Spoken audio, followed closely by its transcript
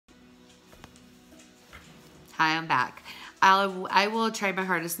Hi, I'm back. I will try my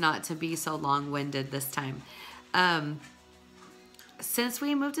hardest not to be so long-winded this time. Since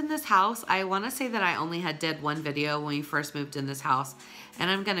we moved in this house, I want to say that I only did one video when we first moved in this house,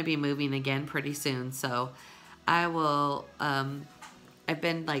 and I'm going to be moving again pretty soon. So I will, I've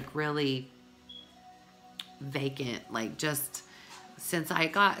been like really vacant, like just since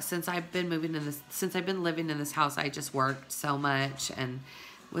I've been living in this house, I just worked so much and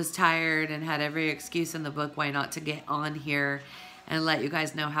was tired and had every excuse in the book why not to get on here and let you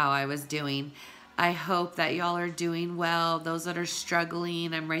guys know how I was doing. I hope that y'all are doing well. Those that are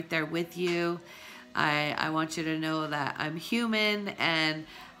struggling, I'm right there with you. I want you to know that I'm human and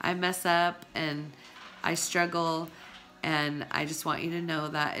I mess up and I struggle, and I just want you to know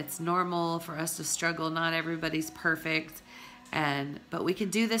that it's normal for us to struggle. Not everybody's perfect, but we can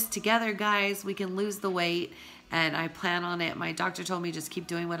do this together, guys. We can lose the weight, and I plan on it. My doctor told me just keep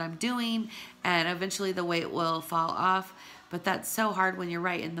doing what I'm doing, and eventually the weight will fall off. But that's so hard when you're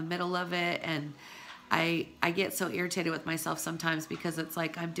right in the middle of it, and I get so irritated with myself sometimes because it's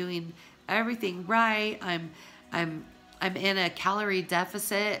like I'm doing everything right. I'm in a calorie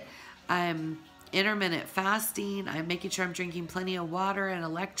deficit. I'm intermittent fasting. I'm making sure I'm drinking plenty of water and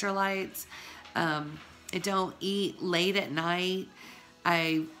electrolytes. I don't eat late at night.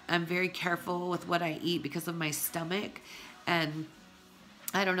 I'm very careful with what I eat because of my stomach, and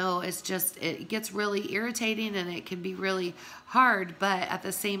I don't know, it's just, it gets really irritating and it can be really hard, but at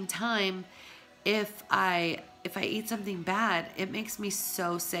the same time, if I eat something bad, it makes me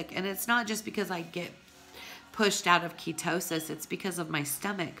so sick. And it's not just because I get pushed out of ketosis, it's because of my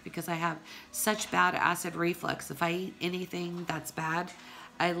stomach, because I have such bad acid reflux. If I eat anything that's bad,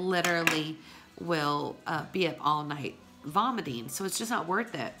 I literally will be up all night vomiting, so it's just not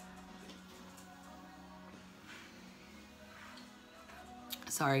worth it.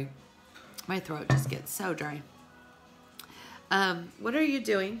 Sorry, my throat just gets so dry. What are you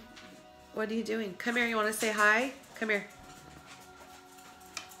doing? What are you doing? Come here, you want to say hi? Come here.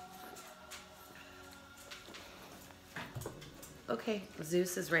 Okay,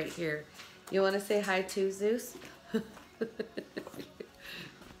 Zeus is right here. You want to say hi too, Zeus?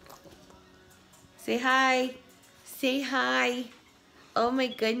 Say hi. Say hi. Oh my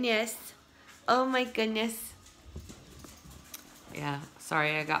goodness. Oh my goodness. Yeah,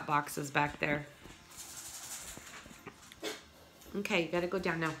 sorry, I got boxes back there. Okay, you gotta go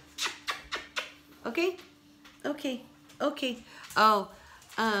down now. Okay? Okay. Okay. Oh,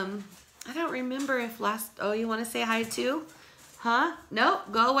 I don't remember if oh, you want to say hi too? Huh? No,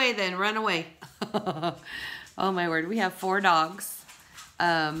 go away then. Run away. Oh my word. We have 4 dogs.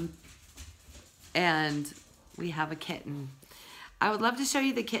 And we have a kitten. I would love to show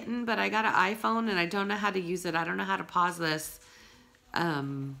you the kitten, but I got an iPhone and I don't know how to use it. I don't know how to pause this.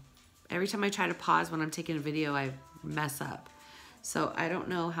 Every time I try to pause when I'm taking a video, I mess up. So I don't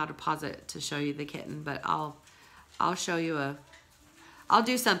know how to pause it to show you the kitten, but I'll show you I'll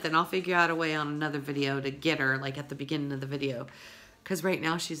do something. I'll figure out a way on another video to get her like at the beginning of the video, because right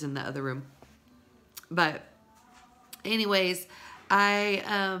now she's in the other room. But anyways,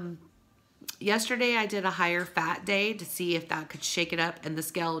 yesterday I did a higher fat day to see if that could shake it up, and the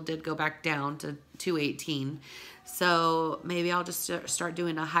scale did go back down to 218. So maybe I'll just start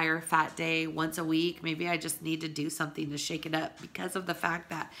doing a higher fat day once a week. Maybe I just need to do something to shake it up because of the fact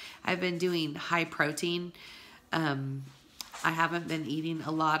that I've been doing high protein. I haven't been eating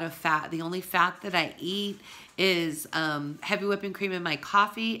a lot of fat. The only fat that I eat is heavy whipping cream in my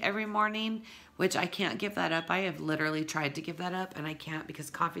coffee every morning, which I can't give that up. I have literally tried to give that up, and I can't because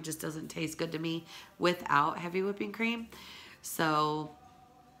coffee just doesn't taste good to me without heavy whipping cream. So,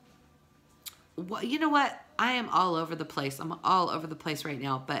 you know what? I am all over the place. I'm all over the place right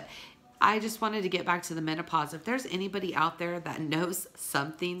now, but I just wanted to get back to the menopause. If there's anybody out there that knows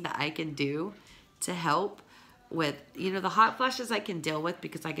something that I can do to help with, you know, the hot flashes I can deal with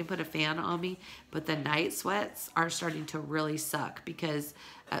because I can put a fan on me, but the night sweats are starting to really suck because,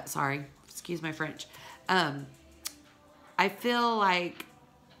 sorry, excuse my French. I feel like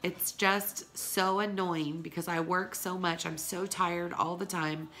it's just so annoying because I work so much. I'm so tired all the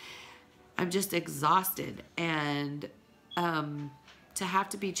time. I'm just exhausted, and to have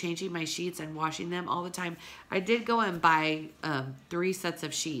to be changing my sheets and washing them all the time. I did go and buy 3 sets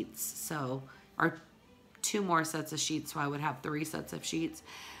of sheets, or 2 more sets of sheets, so I would have 3 sets of sheets.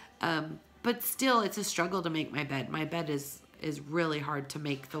 But still, it's a struggle to make my bed. My bed is really hard to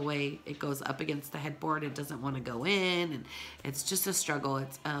make the way it goes up against the headboard. It doesn't want to go in, and it's just a struggle.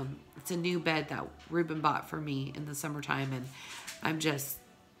 It's a new bed that Ruben bought for me in the summertime, and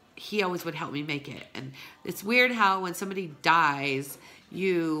he always would help me make it. And it's weird how when somebody dies,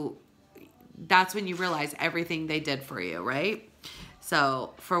 that's when you realize everything they did for you, right?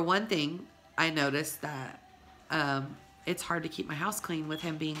 So for one thing, I noticed that it's hard to keep my house clean with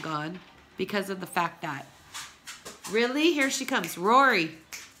him being gone because of the fact that, really? Here she comes. Rory.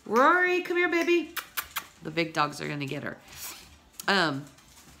 Rory, come here, baby. The big dogs are going to get her.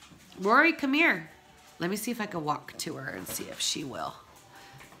 Rory, come here. Let me see if I can walk to her and see if she will.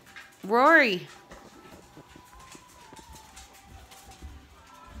 Rory.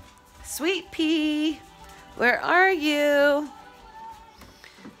 Sweet pea. Where are you?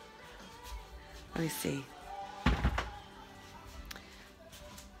 Let me see.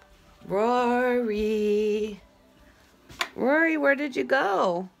 Rory. Rory, where did you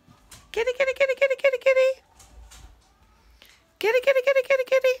go? Kitty, kitty, kitty, kitty, kitty, kitty. Kitty, kitty, kitty, kitty,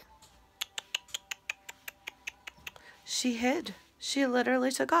 kitty. She hid. She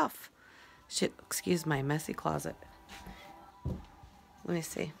literally took off. Excuse my messy closet. Let me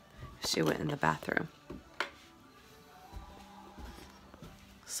see. She went in the bathroom.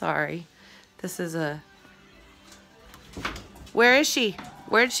 Sorry. This is a... Where is she?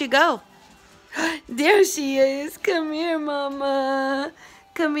 Where did she go? There she is. Come here, Mama.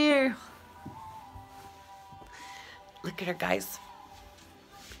 Come here. Look at her, guys.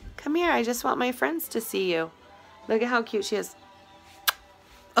 Come here. I just want my friends to see you. Look at how cute she is.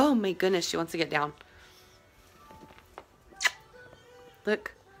 Oh, my goodness. She wants to get down.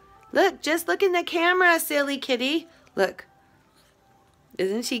 Look. Look. Just look in the camera, silly kitty. Look.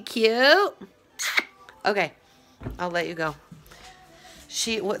 Isn't she cute? Okay. I'll let you go.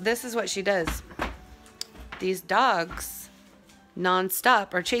 This is what she does. These dogs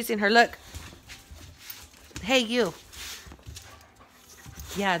non-stop are chasing her. Look. Hey, you.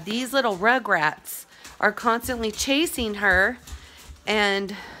 Yeah, these little rugrats are constantly chasing her,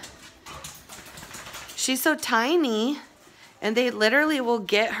 and she's so tiny, and they literally will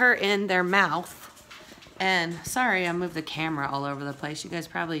get her in their mouth. And sorry, I moved the camera all over the place. You guys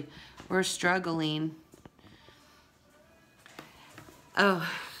probably were struggling. Oh,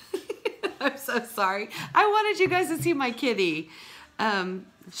 I'm so sorry. I wanted you guys to see my kitty.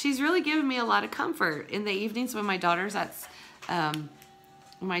 She's really given me a lot of comfort in the evenings when my daughter's at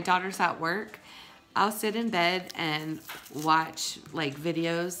work. I'll sit in bed and watch like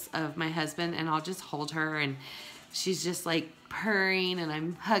videos of my husband, and I'll just hold her, and she's just like purring, and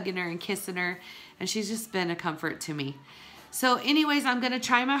I'm hugging her and kissing her, and she's just been a comfort to me. So anyways, I'm gonna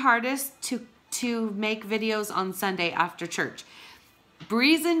try my hardest to make videos on Sunday after church.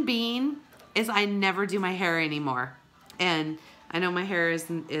 Reason being is I never do my hair anymore, and I know my hair is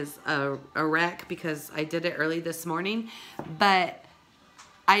a wreck because I did it early this morning, but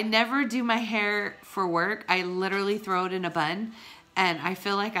I never do my hair for work. I literally throw it in a bun, and I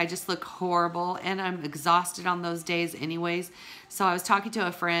feel like I just look horrible, and I'm exhausted on those days anyways. So I was talking to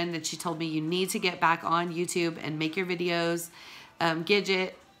a friend, and she told me you need to get back on YouTube and make your videos.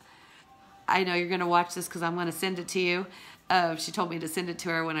 Gidget, I know you're going to watch this because I'm going to send it to you. She told me to send it to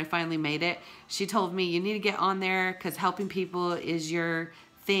her when I finally made it. She told me you need to get on there because helping people is your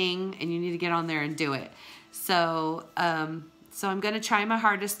thing, and you need to get on there and do it. So, so I'm going to try my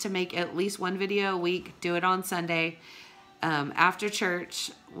hardest to make at least one video a week, do it on Sunday, after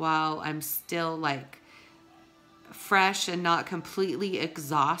church, while I'm still like fresh and not completely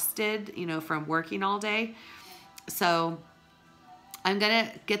exhausted, you know, from working all day. So I'm going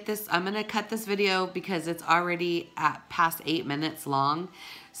to cut this video because it's already at past 8 minutes long.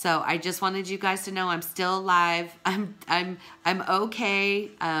 So I just wanted you guys to know I'm still alive. I'm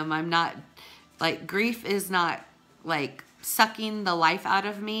okay. I'm not, like, grief is not like sucking the life out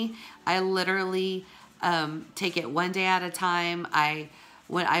of me. I literally take it one day at a time.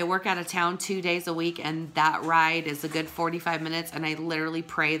 When I work out of town 2 days a week, and that ride is a good 45 minutes, and I literally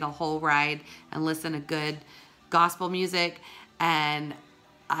pray the whole ride and listen to good gospel music. And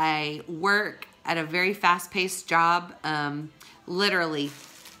I work at a very fast-paced job. Literally,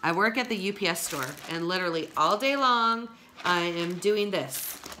 I work at the UPS store, and literally all day long, I am doing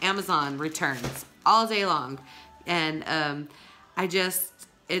this, Amazon returns, all day long. And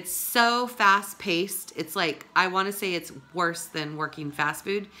it's so fast-paced. It's like, I want to say it's worse than working fast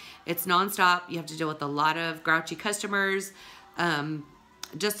food. It's nonstop. You have to deal with a lot of grouchy customers.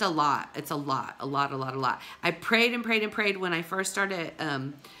 Just a lot. It's a lot. I prayed and prayed and prayed when I first started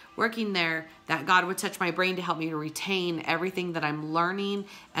working there that God would touch my brain to help me to retain everything that I'm learning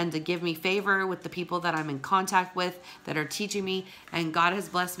and to give me favor with the people that I'm in contact with that are teaching me. And God has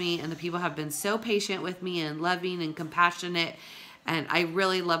blessed me, and the people have been so patient with me and loving and compassionate. And I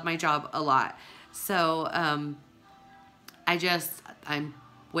really love my job a lot. So I'm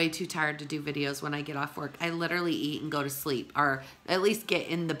way too tired to do videos when I get off work. I literally eat and go to sleep, or at least get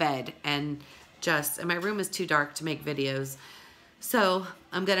in the bed and my room is too dark to make videos. So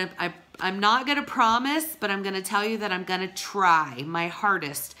I'm not gonna promise, but I'm gonna tell you that I'm gonna try my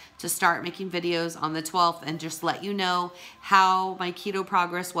hardest to start making videos on the 12th and just let you know how my keto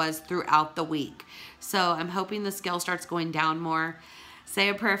progress was throughout the week. So I'm hoping the scale starts going down more. Say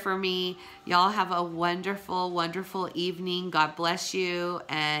a prayer for me. Y'all have a wonderful, wonderful evening. God bless you.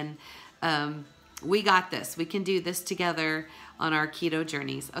 And we got this. We can do this together on our keto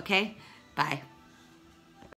journeys. Okay? Bye.